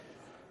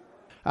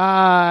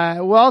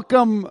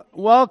Welcome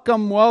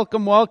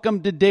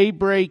to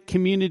Daybreak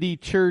Community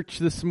Church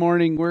this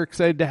morning. We're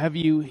excited to have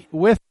you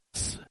with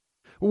us.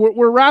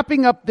 We're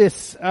wrapping up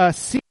this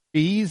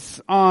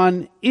series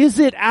on, is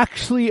it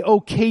actually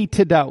okay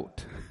to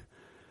doubt?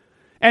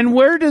 And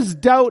where does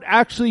doubt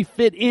actually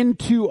fit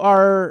into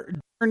our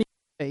journey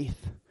of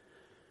faith?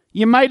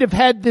 You might have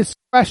had this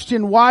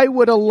question, why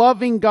would a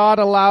loving God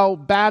allow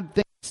bad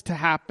things to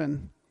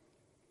happen?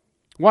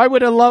 Why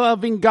would a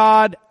loving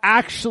God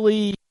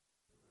actually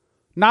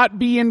not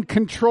be in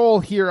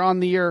control here on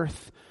the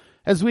earth?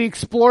 As we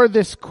explore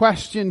this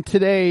question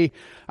today,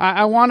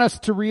 I want us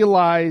to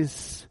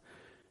realize,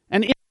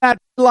 and in that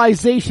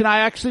realization, I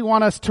actually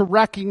want us to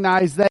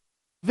recognize that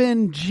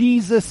even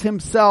Jesus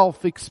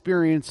himself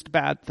experienced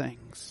bad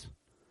things.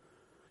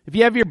 If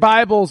you have your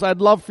Bibles,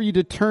 I'd love for you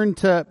to turn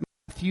to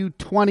Matthew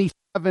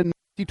 27.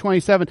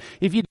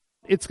 If you don't,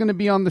 it's going to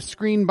be on the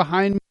screen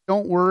behind me.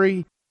 Don't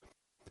worry.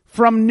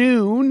 From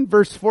noon,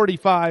 verse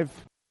 45,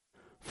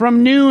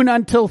 from noon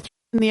until 3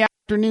 in the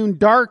afternoon,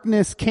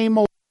 darkness came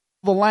over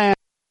the land.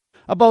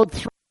 About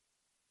 3,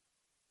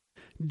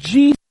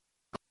 Jesus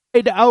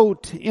cried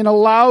out in a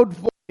loud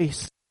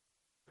voice.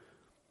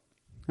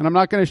 And I'm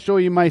not going to show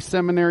you my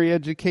seminary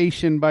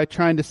education by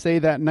trying to say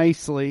that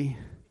nicely.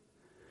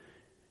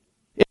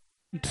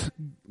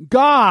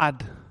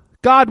 God,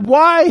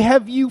 why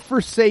have you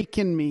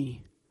forsaken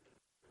me?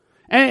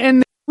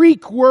 And the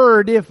Greek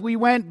word, if we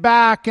went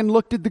back and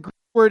looked at the Greek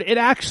word, it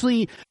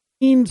actually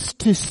means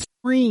to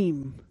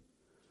scream.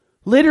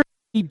 Literally,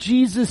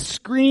 Jesus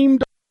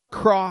screamed on the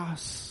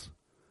cross.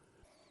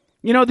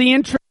 You know, the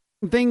interesting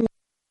thing,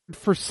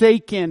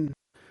 forsaken,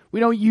 we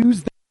don't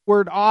use that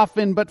word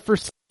often, but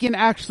forsaken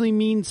actually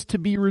means to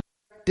be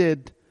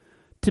rejected,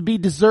 to be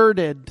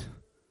deserted,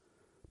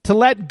 to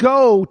let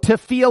go, to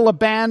feel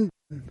abandoned.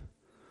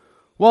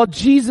 While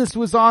Jesus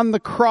was on the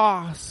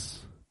cross,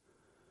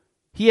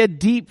 he had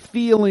deep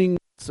feelings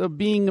of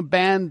being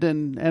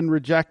abandoned and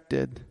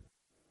rejected.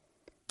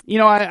 You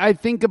know, I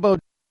think about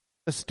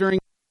this during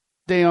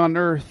the day on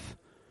earth.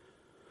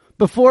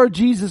 Before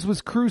Jesus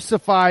was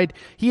crucified,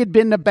 he had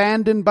been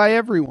abandoned by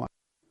everyone.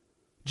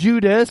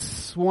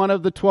 Judas, one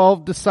of the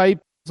 12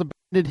 disciples,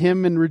 abandoned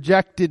him and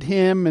rejected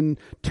him and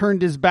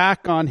turned his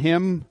back on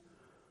him.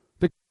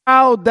 The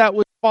crowd that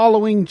was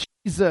following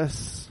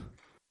Jesus,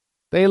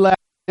 they left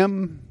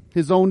him.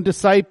 His own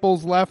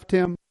disciples left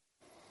him.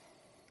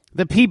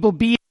 The people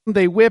beat him,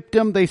 they whipped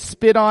him, they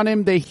spit on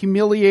him, they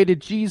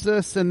humiliated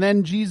Jesus, and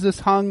then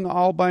Jesus hung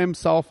all by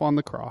himself on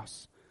the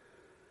cross.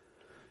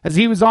 As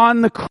he was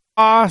on the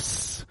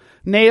cross,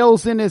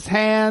 nails in his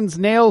hands,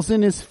 nails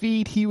in his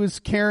feet, he was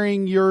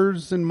carrying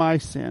yours and my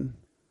sin.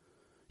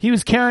 He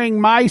was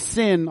carrying my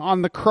sin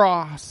on the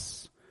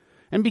cross.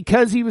 And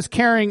because he was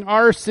carrying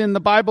our sin, the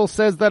Bible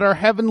says that our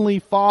Heavenly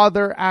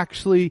Father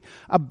actually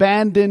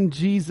abandoned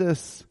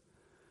Jesus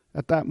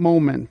at that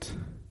moment.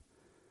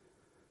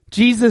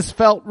 Jesus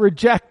felt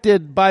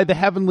rejected by the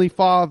Heavenly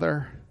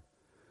Father.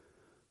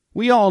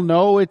 We all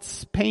know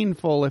it's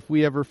painful if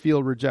we ever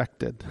feel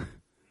rejected.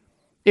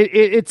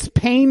 It's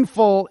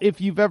painful if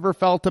you've ever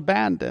felt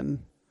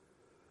abandoned.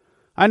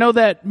 I know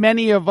that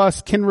many of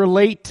us can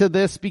relate to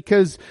this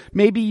because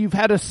maybe you've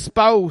had a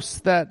spouse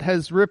that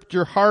has ripped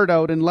your heart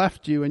out and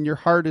left you and your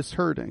heart is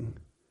hurting.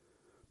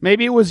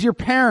 Maybe it was your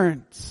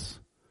parents.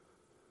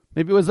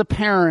 Maybe it was a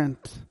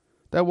parent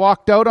that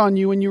walked out on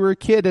you when you were a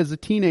kid as a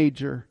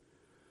teenager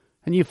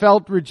and you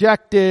felt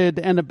rejected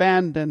and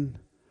abandoned.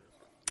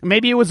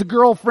 Maybe it was a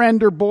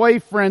girlfriend or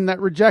boyfriend that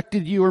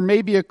rejected you, or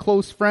maybe a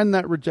close friend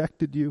that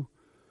rejected you.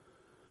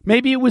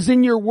 Maybe it was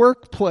in your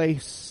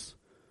workplace.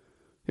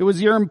 It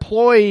was your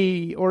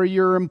employee or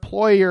your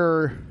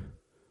employer.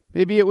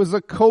 Maybe it was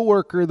a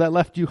coworker that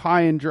left you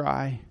high and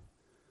dry.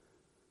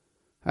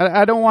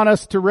 I don't want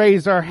us to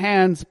raise our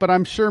hands, but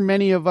I'm sure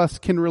many of us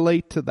can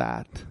relate to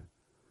that.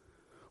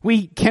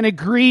 We can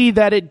agree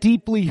that it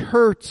deeply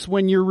hurts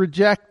when you're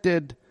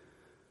rejected,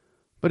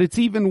 but it's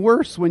even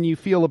worse when you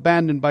feel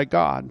abandoned by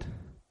God.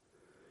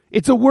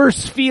 It's a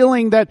worse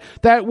feeling that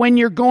when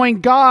you're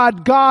going,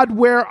 God,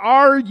 where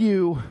are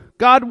you?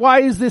 God,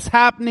 why is this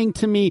happening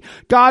to me?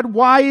 God,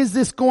 why is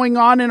this going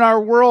on in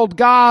our world?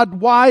 God,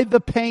 why the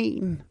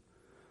pain?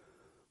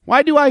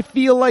 Why do I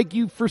feel like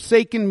you've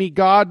forsaken me,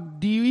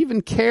 God? Do you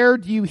even care?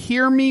 Do you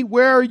hear me?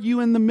 Where are you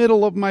in the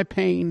middle of my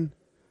pain?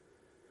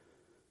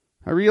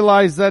 I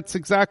realize that's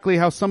exactly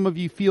how some of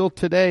you feel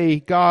today.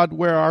 God,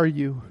 where are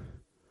you?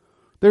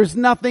 There's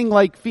nothing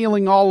like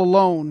feeling all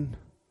alone.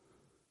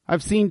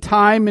 I've seen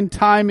time and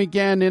time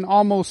again in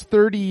almost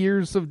 30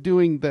 years of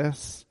doing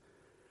this.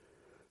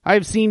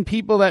 I've seen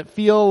people that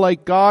feel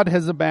like God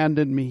has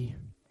abandoned me.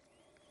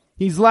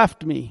 He's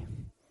left me.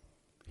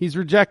 He's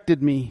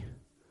rejected me.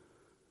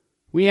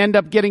 We end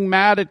up getting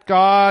mad at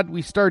God.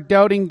 We start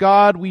doubting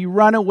God. We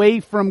run away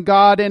from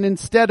God. And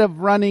instead of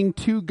running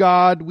to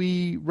God,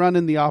 we run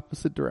in the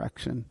opposite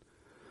direction.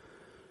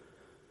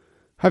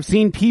 I've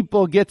seen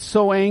people get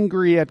so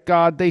angry at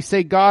God. They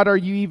say, God, are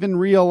you even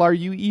real? Are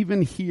you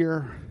even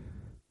here?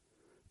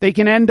 They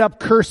can end up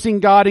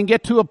cursing God and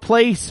get to a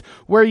place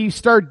where you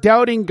start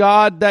doubting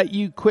God, that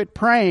you quit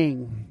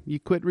praying, you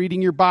quit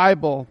reading your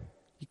Bible,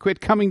 you quit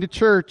coming to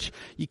church,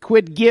 you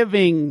quit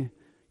giving,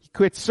 you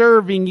quit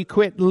serving, you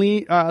quit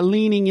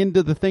leaning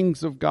into the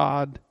things of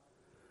God.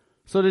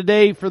 So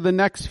today, for the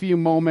next few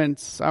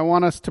moments, I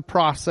want us to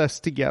process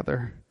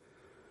together.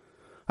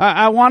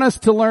 I want us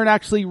to learn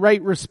actually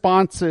right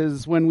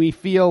responses when we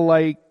feel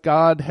like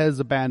God has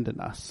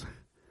abandoned us.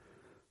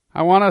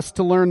 I want us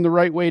to learn the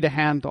right way to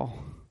handle.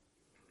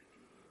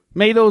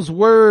 May those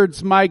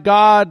words, my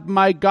God,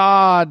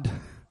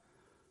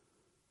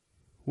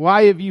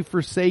 why have you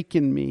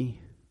forsaken me?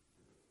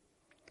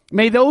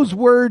 May those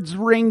words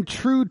ring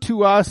true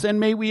to us, and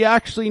may we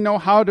actually know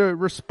how to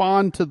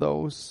respond to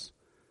those.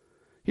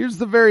 Here's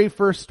the very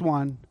first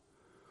one.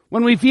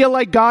 When we feel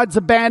like God's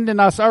abandoned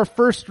us, our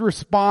first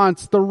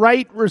response, the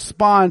right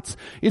response,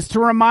 is to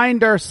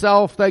remind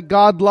ourselves that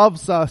God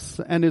loves us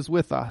and is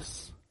with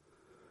us.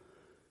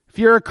 If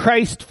you're a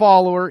Christ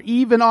follower,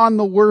 even on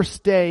the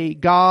worst day,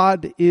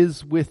 God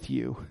is with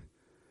you.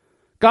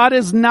 God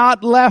has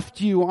not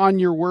left you on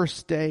your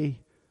worst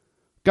day.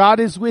 God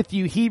is with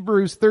you.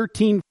 Hebrews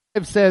 13:5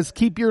 says,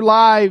 keep your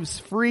lives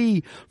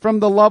free from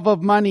the love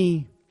of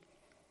money.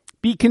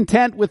 Be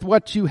content with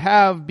what you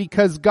have,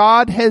 because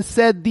God has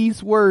said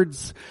these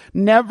words,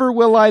 never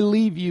will I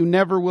leave you,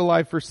 never will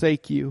I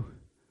forsake you.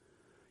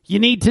 You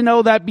need to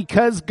know that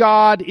because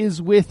God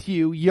is with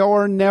you,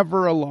 you're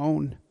never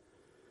alone.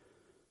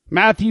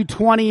 Matthew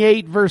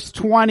 28 verse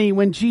 20,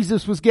 when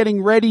Jesus was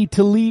getting ready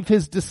to leave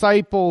his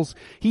disciples,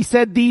 he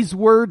said these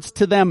words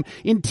to them,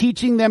 in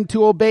teaching them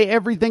to obey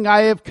everything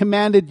I have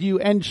commanded you,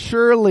 and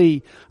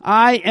surely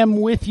I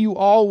am with you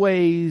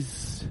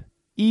always,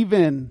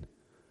 even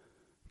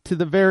to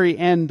the very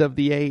end of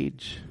the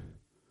age.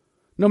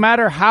 No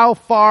matter how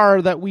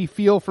far that we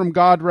feel from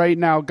God right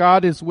now,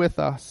 God is with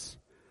us.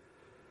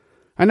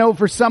 I know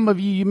for some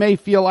of you, you may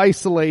feel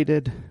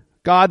isolated.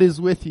 God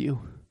is with you.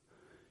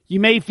 You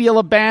may feel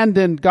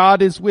abandoned.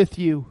 God is with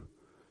you.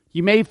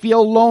 You may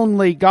feel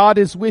lonely. God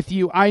is with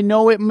you. I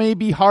know it may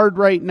be hard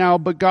right now,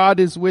 but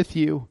God is with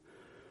you.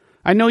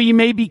 I know you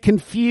may be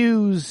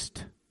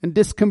confused and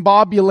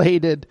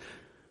discombobulated,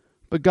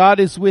 but God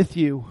is with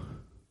you.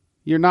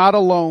 You're not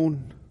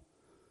alone.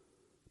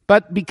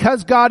 But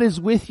because God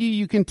is with you,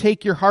 you can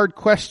take your hard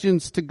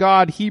questions to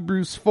God.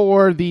 Hebrews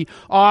 4, the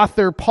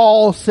author,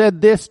 Paul, said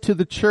this to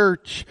the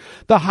church.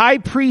 The high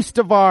priest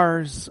of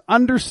ours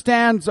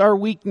understands our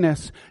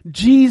weakness.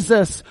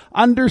 Jesus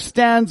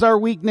understands our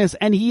weakness,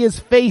 and he has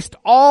faced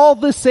all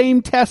the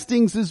same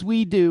testings as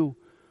we do.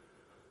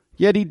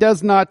 Yet he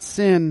does not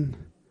sin.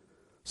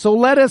 So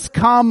let us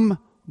come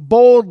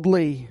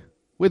boldly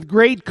with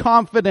great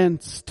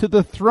confidence to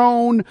the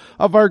throne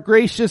of our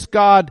gracious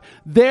God.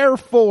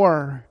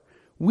 Therefore,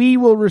 we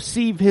will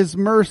receive his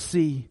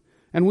mercy,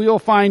 and we will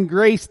find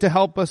grace to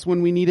help us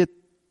when we need it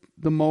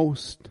the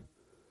most.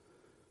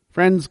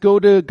 Friends, go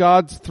to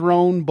God's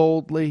throne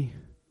boldly.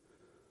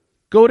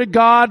 Go to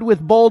God with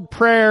bold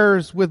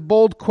prayers, with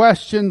bold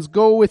questions.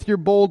 Go with your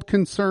bold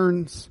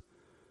concerns.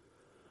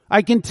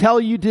 I can tell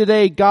you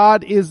today,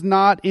 God is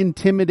not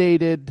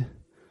intimidated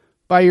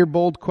by your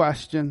bold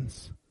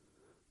questions.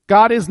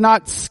 God is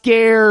not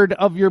scared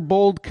of your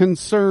bold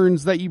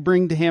concerns that you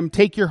bring to him.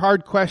 Take your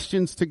hard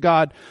questions to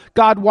God.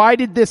 God, why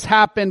did this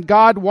happen?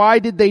 God, why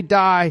did they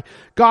die?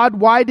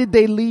 God, why did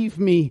they leave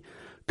me?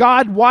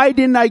 God, why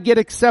didn't I get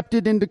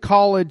accepted into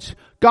college?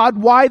 God,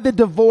 why the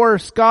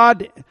divorce?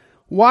 God,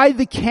 why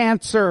the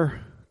cancer?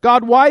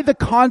 God, why the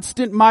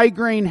constant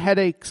migraine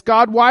headaches?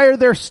 God, why are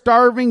there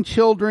starving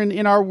children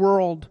in our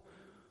world?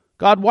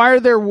 God, why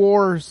are there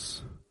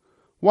wars?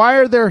 Why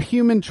are there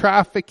human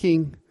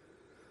trafficking?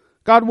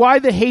 God, why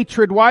the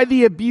hatred? Why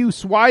the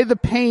abuse? Why the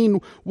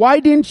pain?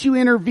 Why didn't you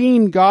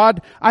intervene,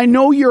 God? I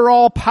know you're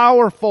all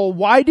powerful.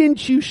 Why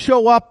didn't you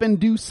show up and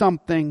do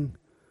something?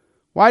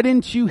 Why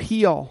didn't you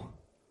heal?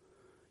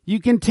 You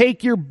can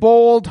take your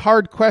bold,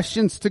 hard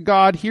questions to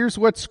God. Here's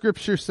what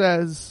Scripture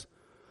says.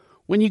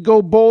 When you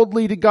go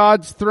boldly to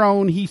God's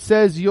throne, he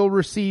says you'll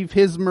receive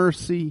his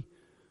mercy,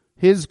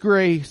 his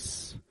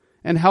grace,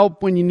 and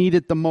help when you need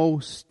it the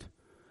most.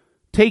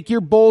 Take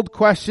your bold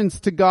questions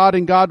to God,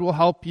 and God will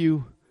help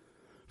you.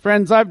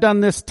 Friends, I've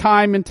done this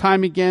time and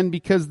time again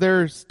because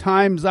there's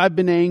times I've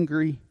been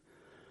angry,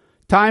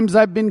 times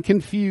I've been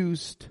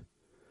confused.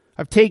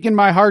 I've taken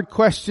my hard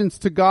questions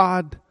to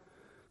God.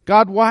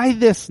 God, why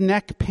this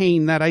neck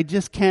pain that I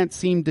just can't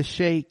seem to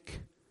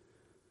shake?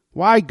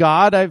 Why,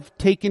 God? I've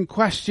taken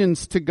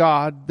questions to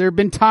God. There have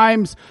been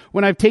times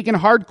when I've taken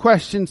hard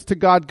questions to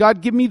God.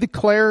 God, give me the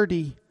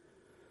clarity.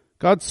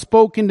 God's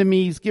spoken to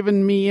me. He's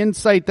given me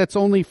insight that's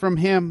only from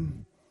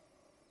him.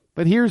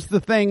 But here's the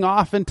thing,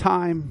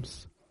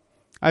 oftentimes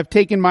I've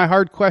taken my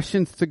hard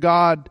questions to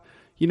God.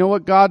 You know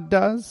what God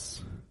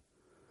does?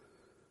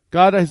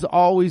 God has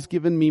always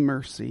given me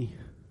mercy.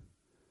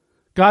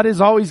 God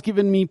has always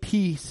given me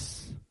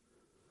peace.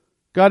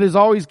 God has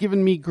always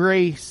given me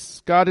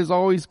grace. God has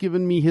always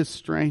given me his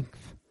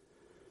strength.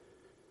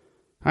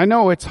 I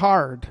know it's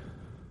hard,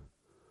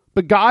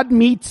 But God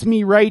meets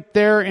me right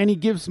there and He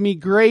gives me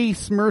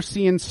grace,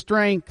 mercy, and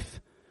strength.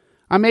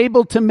 I'm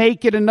able to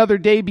make it another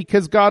day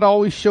because God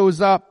always shows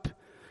up.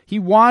 He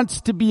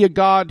wants to be a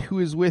God who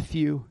is with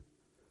you.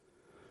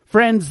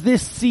 Friends,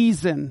 this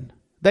season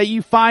that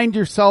you find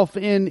yourself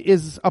in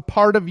is a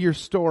part of your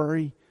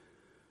story.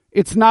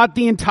 It's not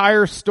the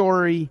entire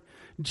story.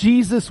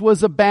 Jesus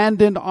was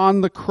abandoned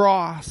on the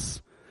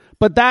cross.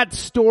 But that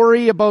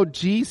story about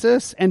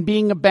Jesus and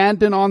being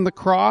abandoned on the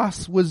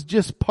cross was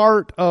just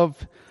part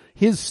of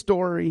His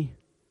story.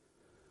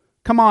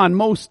 Come on,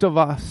 most of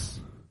us.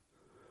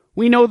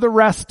 We know the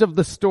rest of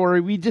the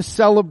story. We just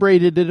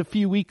celebrated it a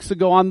few weeks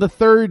ago. On the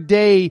third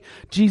day,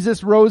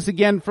 Jesus rose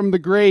again from the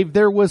grave.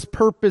 There was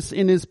purpose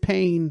in His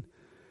pain.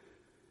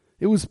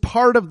 It was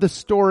part of the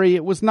story.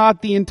 It was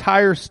not the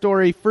entire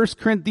story. 1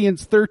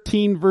 Corinthians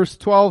 13 verse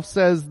 12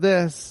 says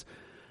this,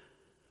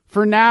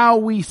 "For now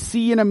we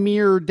see in a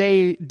mirror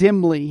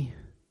dimly,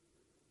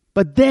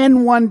 but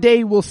then one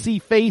day we'll see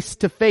face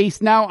to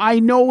face. Now I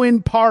know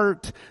in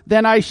part,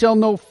 then I shall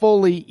know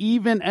fully,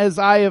 even as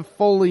I have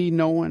fully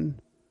known."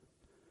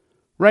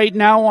 Right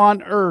now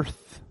on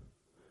earth,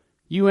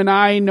 you and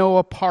I know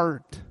a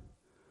part.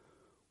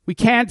 We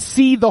can't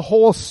see the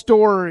whole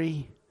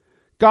story.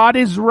 God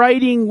is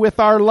writing with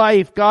our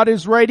life. God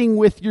is writing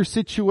with your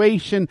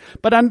situation.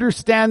 But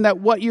understand that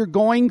what you're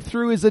going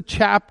through is a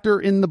chapter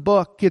in the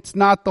book. It's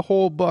not the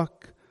whole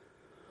book.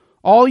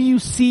 All you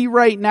see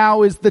right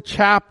now is the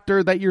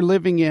chapter that you're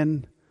living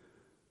in.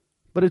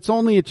 But it's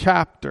only a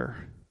chapter.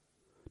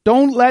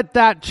 Don't let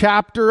that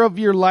chapter of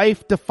your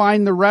life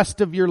define the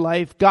rest of your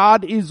life.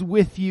 God is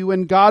with you,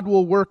 and God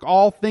will work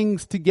all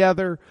things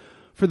together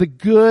for the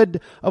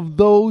good of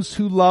those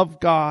who love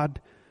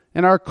God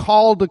and are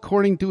called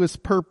according to His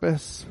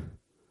purpose.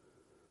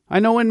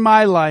 I know in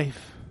my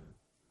life,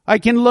 I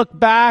can look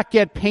back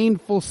at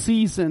painful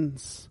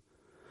seasons.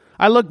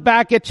 I look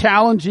back at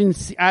challenging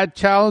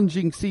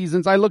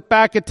seasons. I look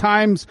back at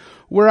times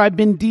where I've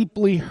been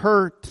deeply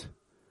hurt.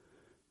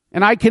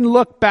 And I can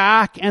look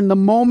back, and the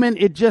moment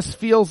it just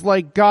feels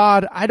like,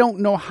 God, I don't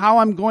know how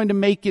I'm going to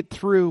make it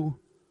through.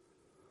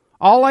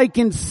 All I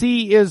can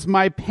see is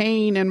my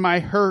pain and my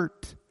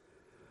hurt.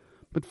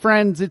 But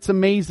friends, it's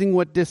amazing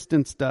what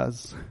distance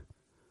does.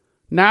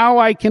 Now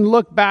I can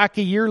look back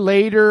a year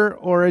later,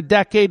 or a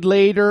decade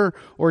later,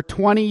 or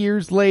 20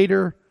 years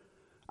later.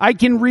 I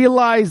can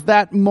realize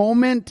that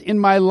moment in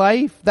my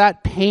life,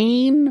 that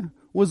pain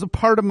was a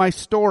part of my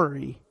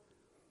story.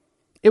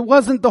 It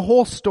wasn't the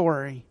whole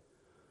story.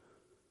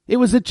 It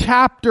was a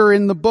chapter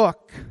in the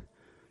book.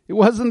 It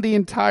wasn't the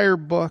entire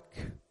book.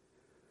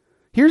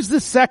 Here's the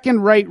second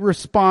right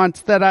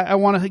response that I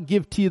want to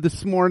give to you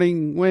this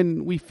morning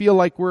when we feel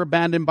like we're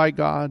abandoned by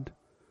God.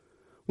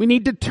 We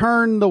need to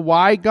turn the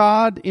why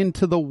God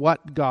into the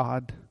what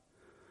God.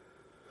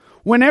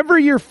 Whenever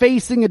you're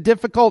facing a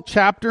difficult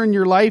chapter in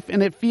your life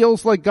and it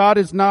feels like God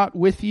is not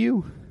with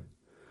you,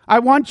 I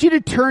want you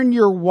to turn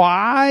your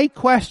why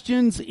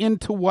questions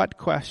into what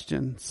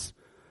questions.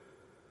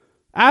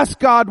 Ask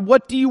God,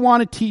 what do you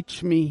want to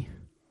teach me?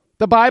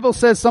 The Bible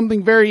says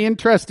something very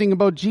interesting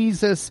about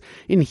Jesus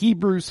in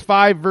Hebrews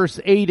 5 verse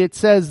 8. It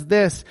says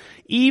this,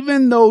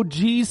 even though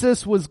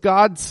Jesus was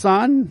God's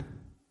son,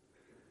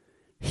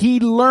 He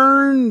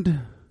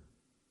learned,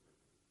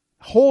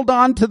 hold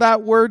on to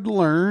that word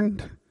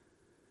learned,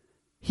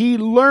 He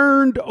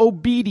learned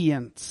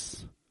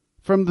obedience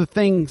from the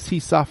things He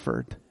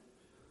suffered.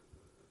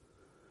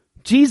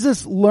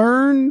 Jesus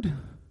learned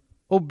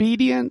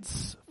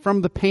obedience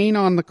from the pain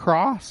on the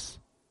cross.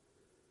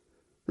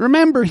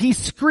 Remember, He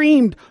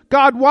screamed,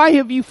 God, why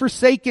have you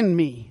forsaken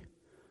me?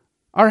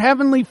 Our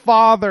Heavenly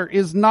Father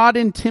is not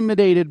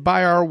intimidated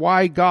by our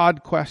why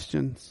God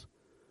questions.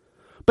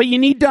 But you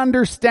need to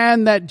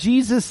understand that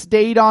Jesus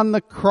stayed on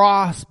the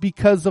cross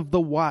because of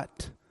the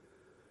what.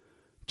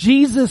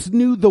 Jesus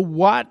knew the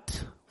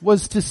what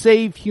was to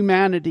save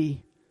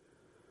humanity.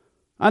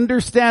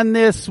 Understand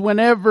this,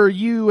 whenever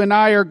you and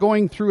I are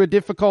going through a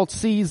difficult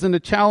season, a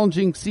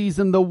challenging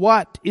season, the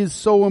what is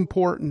so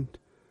important.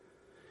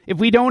 If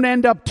we don't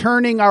end up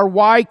turning our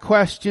why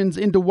questions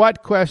into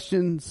what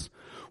questions,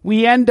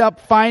 we end up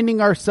finding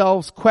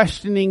ourselves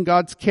questioning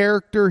God's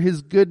character,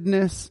 His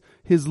goodness,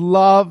 His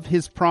love,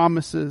 His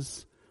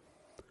promises.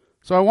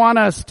 So I want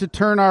us to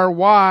turn our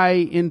why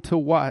into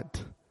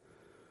what.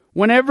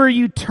 Whenever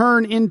you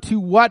turn into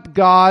what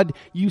God,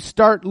 you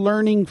start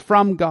learning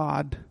from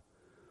God.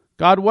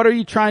 God, what are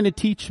you trying to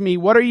teach me?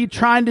 What are you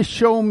trying to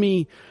show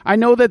me? I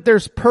know that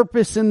there's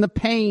purpose in the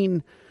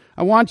pain.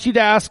 I want you to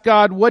ask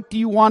God, what do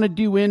you want to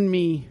do in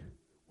me?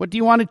 What do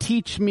you want to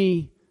teach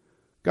me?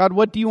 God,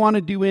 what do you want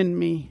to do in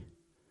me?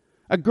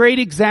 A great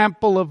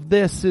example of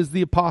this is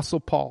the Apostle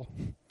Paul.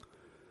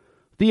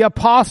 The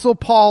Apostle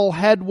Paul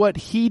had what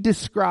he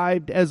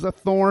described as a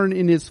thorn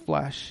in his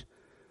flesh.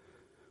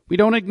 We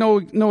don't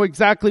know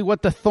exactly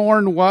what the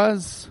thorn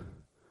was.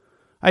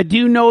 I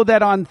do know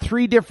that on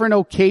 3 different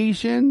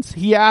occasions,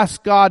 he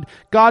asked God,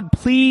 God,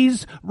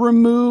 please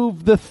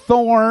remove the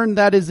thorn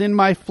that is in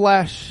my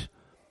flesh.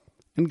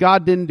 And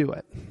God didn't do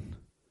it.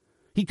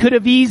 He could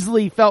have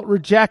easily felt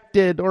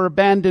rejected or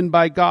abandoned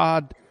by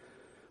God.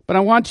 But I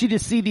want you to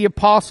see the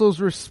Apostle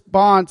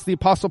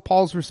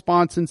Paul's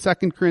response in 2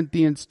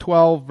 Corinthians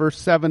 12, verse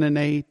 7 and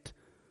 8.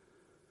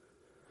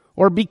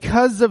 Or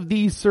because of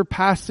these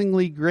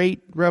surpassingly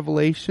great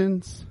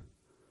revelations,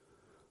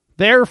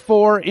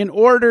 therefore, in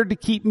order to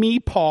keep me,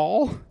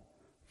 Paul,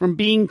 from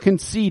being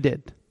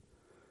conceited,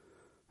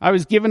 I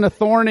was given a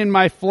thorn in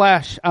my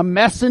flesh, a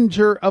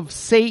messenger of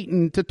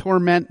Satan to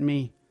torment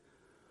me.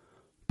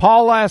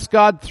 Paul asked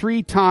God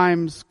 3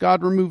 times,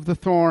 God, remove the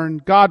thorn.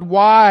 God,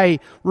 why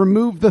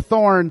remove the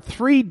thorn?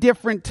 3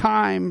 different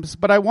times.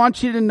 But I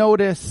want you to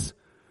notice,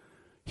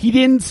 he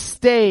didn't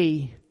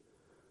stay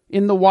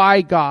in the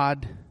why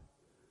God.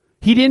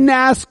 He didn't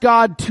ask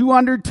God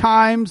 200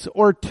 times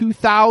or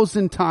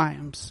 2,000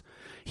 times.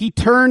 He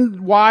turned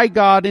why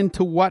God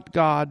into what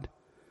God.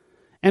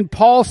 And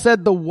Paul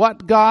said the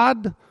what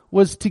God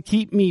was to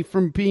keep me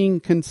from being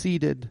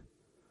conceited.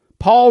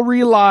 Paul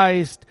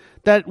realized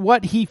that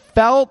what he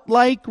felt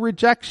like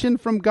rejection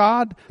from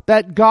God,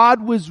 that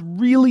God was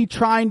really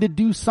trying to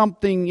do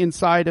something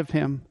inside of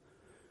him.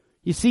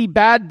 You see,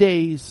 bad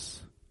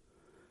days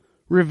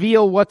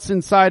reveal what's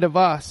inside of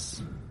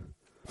us.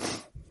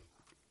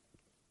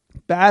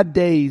 Bad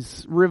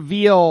days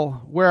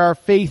reveal where our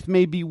faith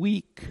may be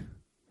weak,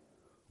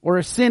 or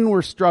a sin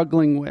we're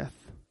struggling with,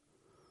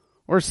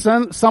 or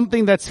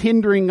something that's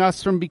hindering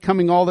us from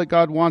becoming all that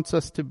God wants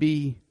us to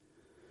be.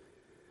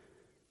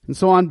 And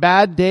so on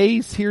bad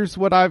days, here's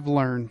what I've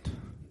learned.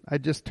 I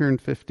just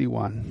turned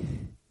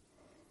 51.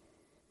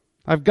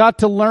 I've got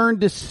to learn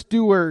to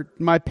steward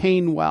my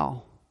pain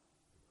well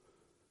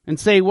and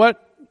say,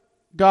 what,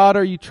 God,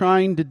 are you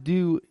trying to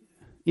do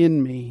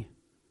in me?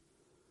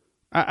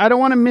 I don't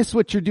want to miss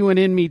what you're doing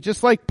in me.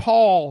 Just like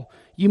Paul,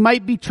 you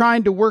might be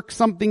trying to work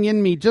something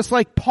in me. Just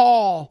like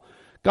Paul,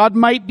 God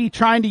might be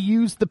trying to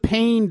use the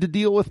pain to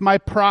deal with my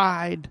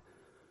pride,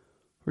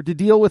 or to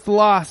deal with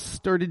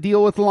lust, or to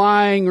deal with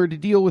lying, or to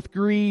deal with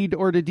greed,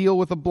 or to deal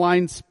with a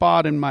blind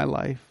spot in my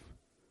life.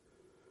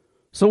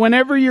 So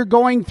whenever you're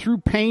going through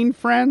pain,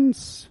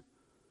 friends,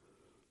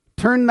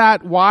 turn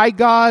that why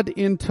God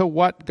into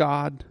what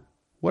God.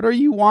 What are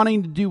you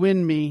wanting to do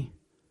in me?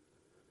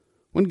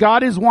 When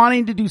God is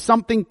wanting to do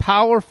something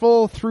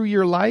powerful through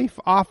your life,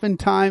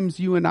 oftentimes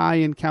you and I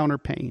encounter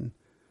pain.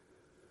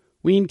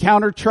 We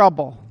encounter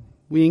trouble.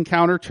 We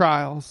encounter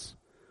trials.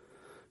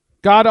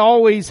 God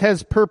always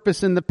has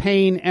purpose in the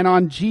pain, and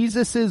on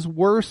Jesus'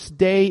 worst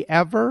day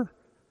ever,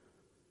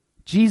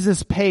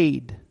 Jesus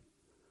paid.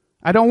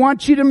 I don't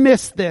want you to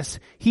miss this.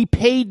 He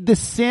paid the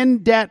sin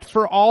debt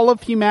for all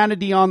of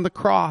humanity on the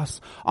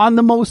cross. On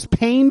the most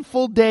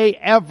painful day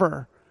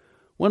ever,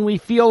 when we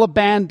feel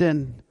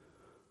abandoned,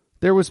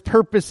 there was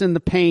purpose in the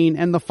pain,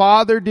 and the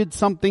Father did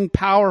something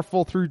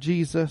powerful through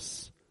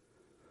Jesus.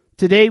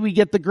 Today we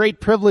get the great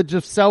privilege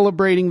of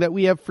celebrating that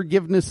we have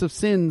forgiveness of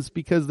sins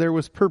because there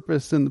was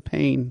purpose in the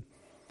pain.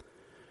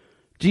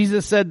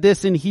 Jesus said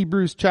this in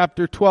Hebrews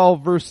chapter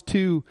 12, verse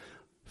 2,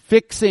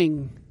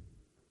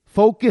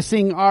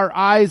 focusing our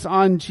eyes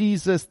on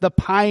Jesus, the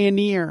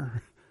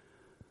pioneer,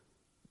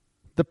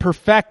 the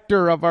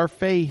perfecter of our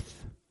faith.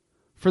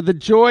 For the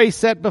joy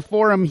set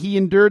before him, he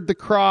endured the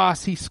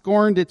cross. He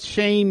scorned its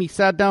shame. He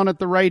sat down at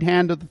the right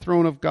hand of the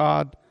throne of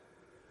God.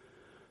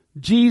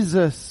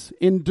 Jesus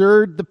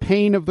endured the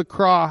pain of the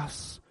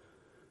cross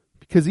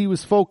because he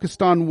was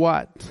focused on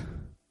what?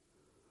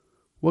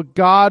 What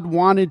God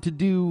wanted to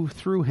do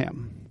through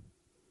him.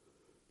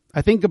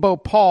 I think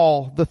about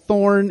Paul, the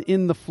thorn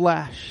in the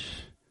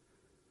flesh.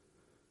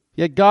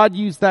 Yet God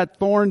used that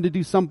thorn to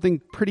do something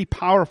pretty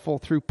powerful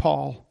through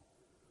Paul.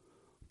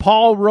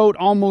 Paul wrote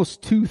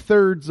almost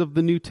 2/3 of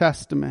the New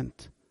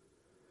Testament.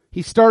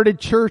 He started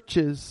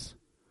churches.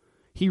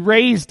 He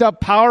raised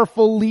up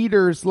powerful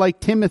leaders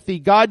like Timothy.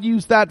 God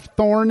used that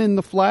thorn in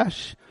the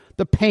flesh,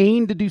 the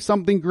pain, to do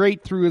something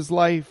great through his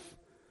life.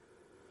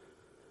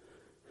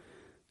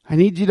 I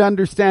need you to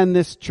understand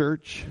this,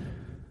 church.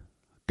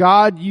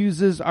 God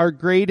uses our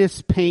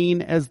greatest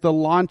pain as the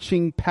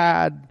launching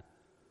pad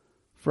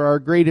for our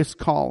greatest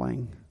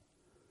calling.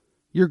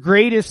 Your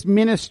greatest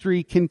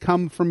ministry can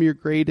come from your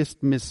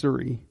greatest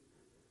misery.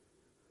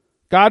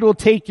 God will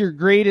take your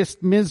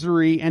greatest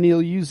misery and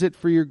he'll use it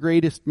for your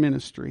greatest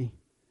ministry.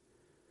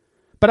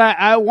 But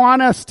I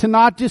want us to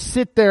not just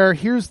sit there.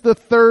 Here's the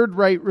third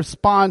right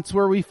response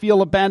where we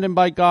feel abandoned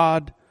by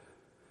God.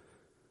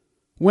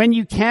 When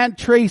you can't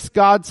trace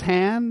God's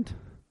hand,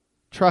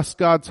 trust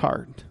God's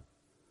heart.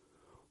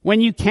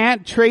 When you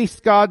can't trace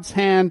God's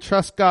hand,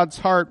 trust God's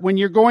heart. When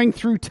you're going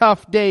through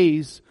tough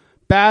days,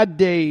 bad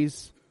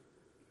days,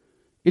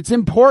 it's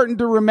important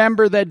to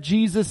remember that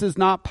Jesus is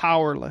not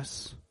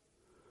powerless.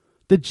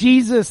 The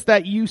Jesus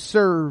that you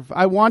serve,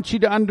 I want you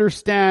to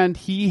understand,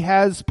 he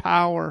has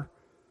power.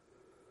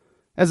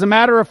 As a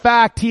matter of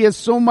fact, he has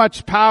so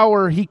much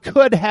power, he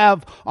could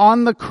have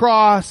on the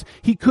cross,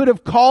 he could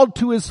have called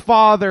to his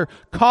Father,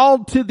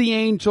 called to the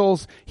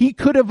angels, he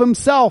could have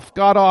himself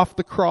got off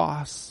the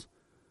cross.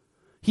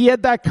 He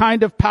had that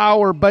kind of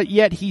power, but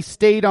yet he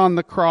stayed on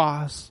the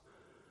cross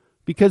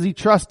because he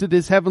trusted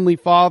his heavenly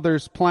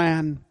Father's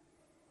plan.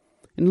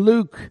 In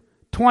Luke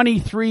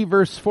 23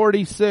 verse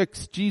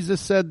 46,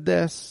 Jesus said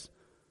this,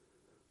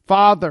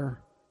 Father,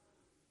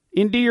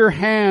 into your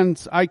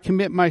hands I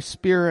commit my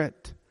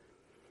spirit.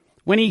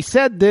 When he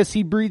said this,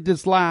 he breathed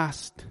his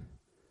last.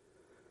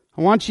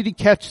 I want you to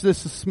catch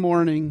this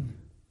morning.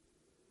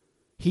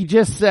 He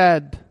just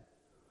said,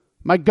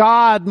 my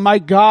God,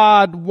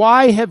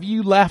 why have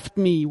you left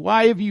me?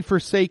 Why have you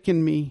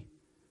forsaken me?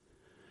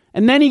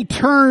 And then he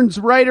turns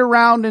right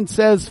around and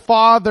says,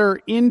 Father,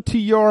 into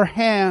your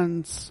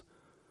hands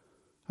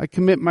I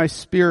commit my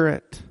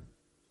spirit.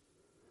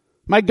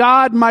 My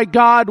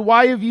God,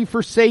 why have you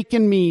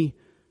forsaken me?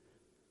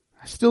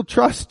 I still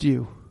trust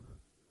you.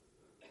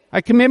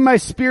 I commit my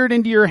spirit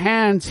into your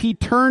hands. He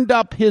turned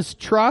up his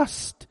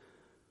trust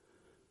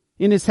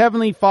in his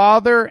heavenly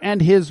Father,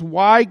 and his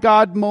why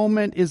God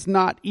moment is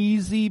not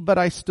easy, but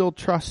I still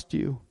trust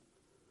you.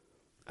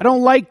 I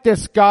don't like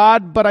this,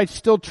 God, but I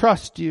still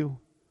trust you.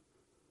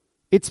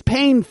 It's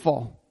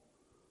painful,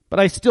 but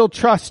I still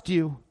trust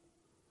you.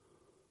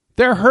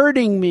 They're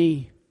hurting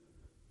me,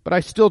 but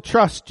I still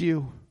trust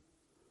you.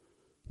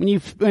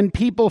 When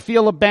people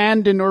feel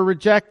abandoned or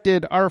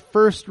rejected, our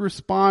first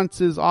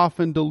response is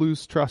often to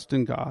lose trust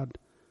in God.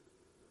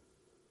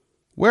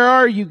 Where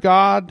are you,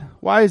 God?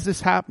 Why is this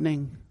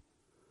happening?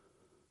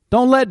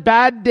 Don't let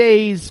bad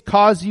days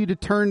cause you to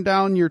turn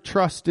down your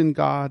trust in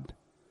God.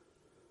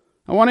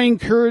 I want to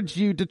encourage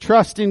you to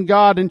trust in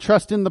God and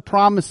trust in the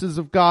promises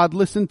of God.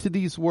 Listen to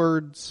these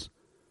words.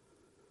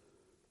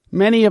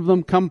 Many of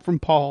them come from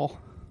Paul.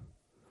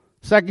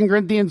 2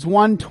 Corinthians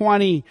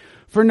 1:20.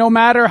 For no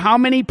matter how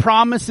many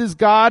promises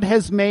God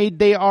has made,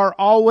 they are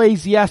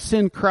always yes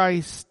in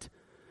Christ.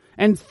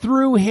 And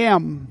through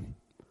him,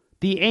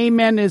 the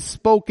amen is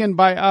spoken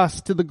by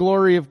us to the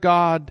glory of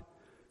God.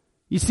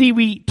 You see,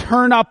 we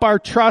turn up our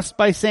trust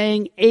by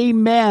saying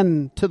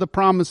amen to the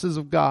promises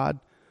of God.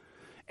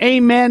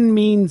 Amen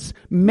means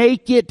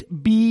make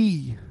it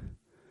be.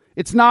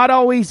 It's not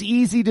always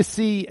easy to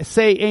say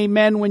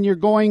amen when you're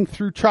going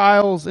through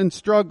trials and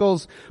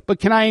struggles, but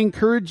can I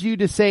encourage you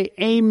to say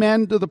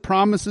amen to the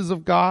promises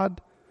of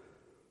God?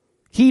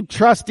 Keep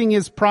trusting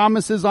his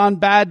promises on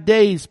bad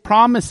days.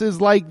 Promises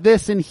like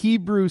this in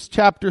Hebrews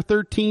chapter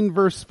 13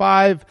 verse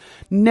 5.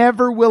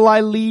 Never will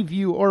I leave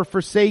you or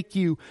forsake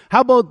you.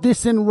 How about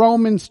this in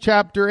Romans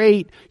chapter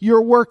 8?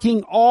 You're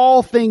working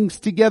all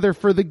things together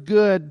for the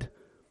good.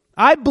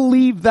 I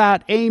believe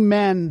that.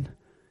 Amen.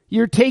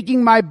 You're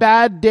taking my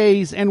bad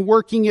days and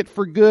working it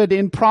for good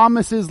in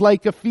promises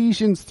like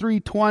Ephesians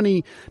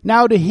 3:20.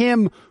 Now to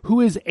him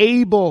who is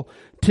able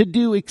to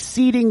do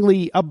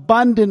exceedingly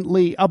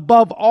abundantly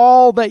above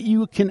all that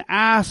you can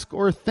ask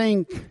or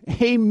think.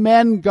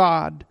 Amen,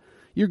 God.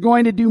 You're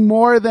going to do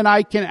more than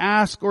I can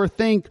ask or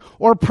think.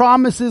 Or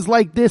promises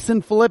like this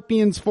in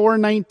Philippians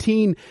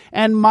 4:19.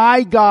 And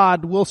my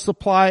God will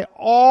supply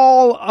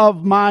all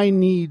of my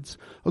needs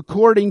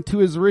according to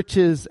his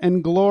riches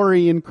and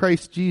glory in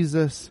Christ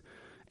Jesus.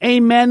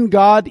 Amen,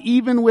 God.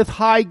 Even with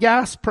high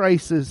gas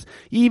prices,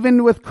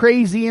 even with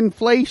crazy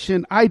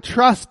inflation, I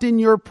trust in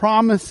your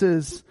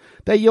promises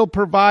that you'll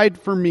provide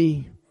for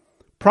me.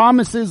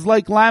 Promises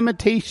like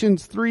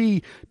Lamentations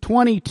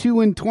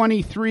 3:22 and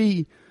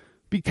 23.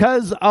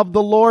 Because of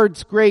the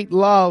Lord's great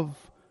love,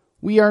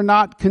 we are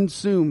not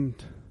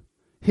consumed.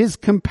 His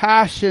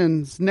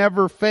compassions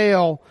never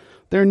fail.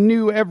 They're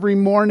new every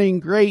morning.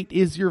 Great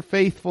is your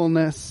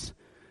faithfulness.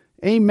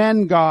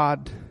 Amen,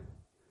 God.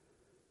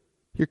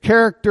 Your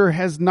character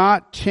has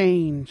not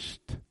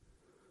changed,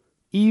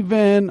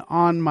 even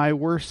on my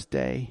worst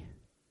day.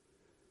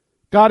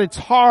 God, it's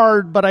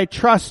hard, but I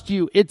trust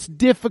you. It's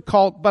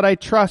difficult, but I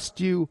trust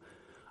you.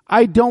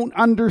 I don't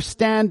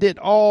understand it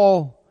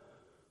all,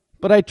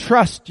 but I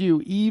trust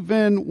you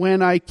even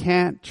when I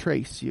can't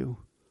trace you.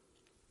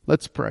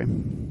 Let's pray.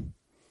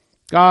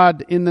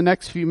 God, in the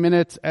next few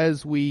minutes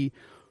as we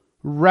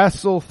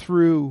wrestle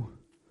through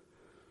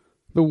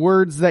the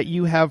words that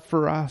you have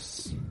for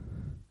us,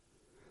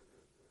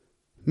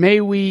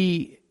 may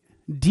we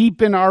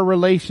deepen our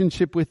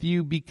relationship with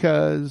you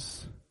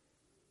because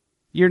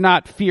you're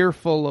not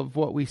fearful of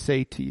what we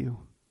say to you.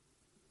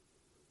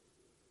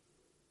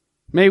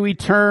 May we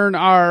turn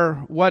our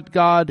what,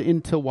 God,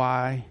 into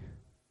why.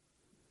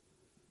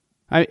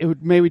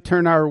 May we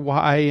turn our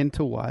why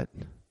into what.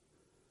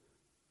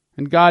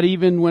 And God,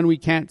 even when we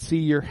can't see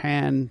your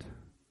hand,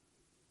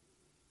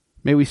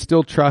 may we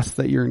still trust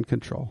that you're in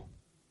control.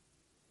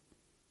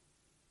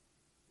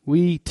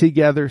 We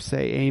together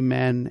say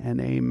amen and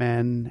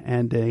amen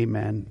and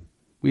amen.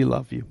 We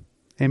love you.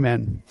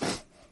 Amen.